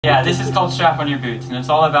Yeah, this is called Strap on Your Boots, and it's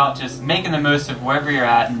all about just making the most of wherever you're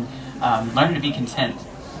at and learning to be content.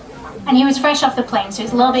 And he was fresh off the plane, so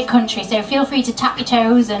it's a little bit country, so feel free to tap your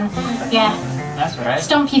toes and, yeah, that's right.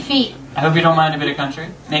 Stomp your feet. I hope you don't mind a bit of country.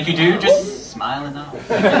 And if you do, just smile and nod.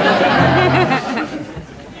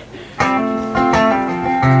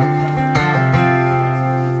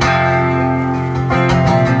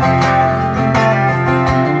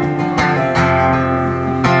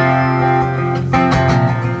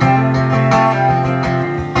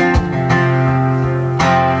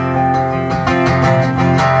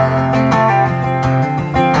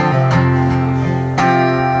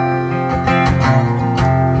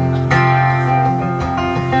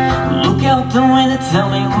 Out the window, tell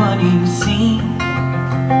me what you see.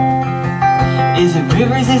 Is it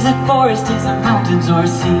rivers, is it forest, is it mountains or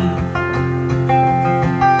sea?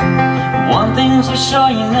 One thing's for sure,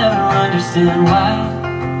 you never understand why,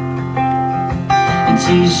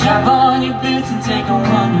 until you strap on your boots and take a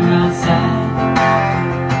wander outside.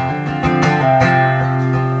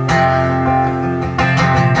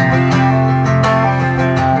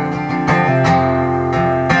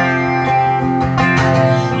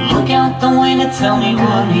 Tell me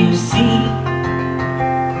what you see.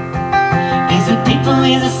 Is it people,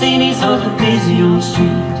 is it cities, or the busy old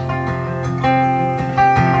street?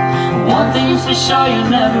 One thing's for sure, you'll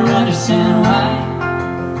never understand why,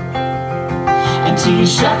 until you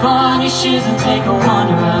strap on your shoes and take a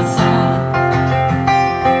wander outside.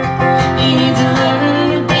 You need to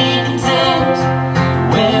learn to be content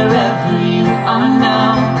wherever you are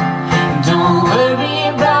now. Don't worry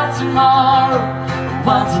about tomorrow,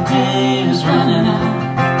 while today is running out.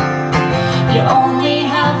 You only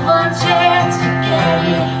have one chance to get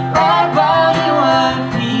it right while you are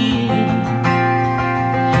here.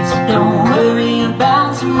 So don't worry about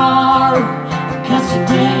tomorrow, because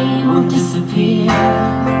today will disappear.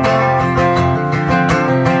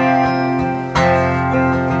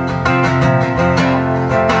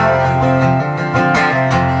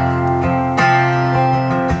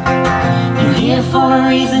 You're here for a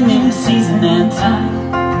reason, in a season and time.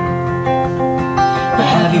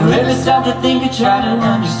 Have you ever stopped to think or try to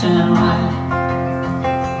understand why?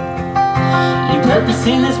 Your purpose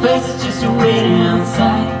in this place is just waiting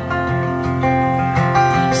outside.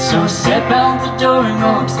 So step out the door and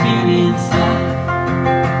go experience life.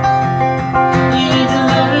 You need to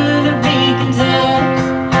learn to be content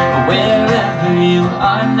wherever you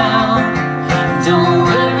are now. Don't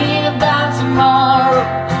worry about tomorrow,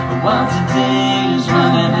 while today is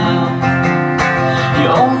running out. You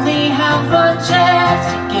only have one chance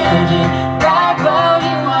to get it right while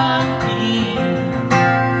you are here.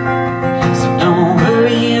 So don't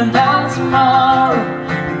worry about tomorrow,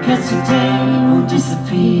 because today will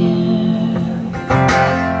disappear.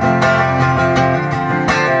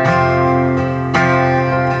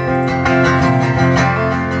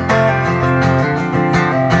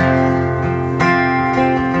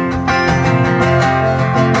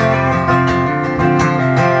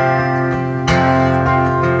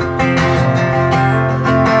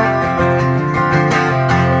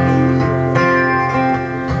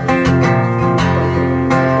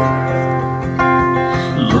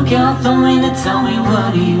 Look out the window, tell me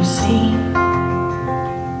what you see.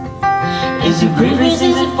 Is it rivers,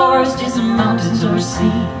 is it forest, is it mountains or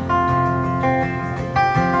sea?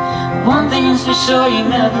 One thing's for sure, you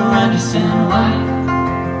never understand why,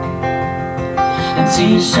 until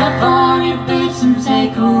you strap on your boots and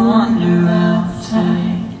take a wander outside.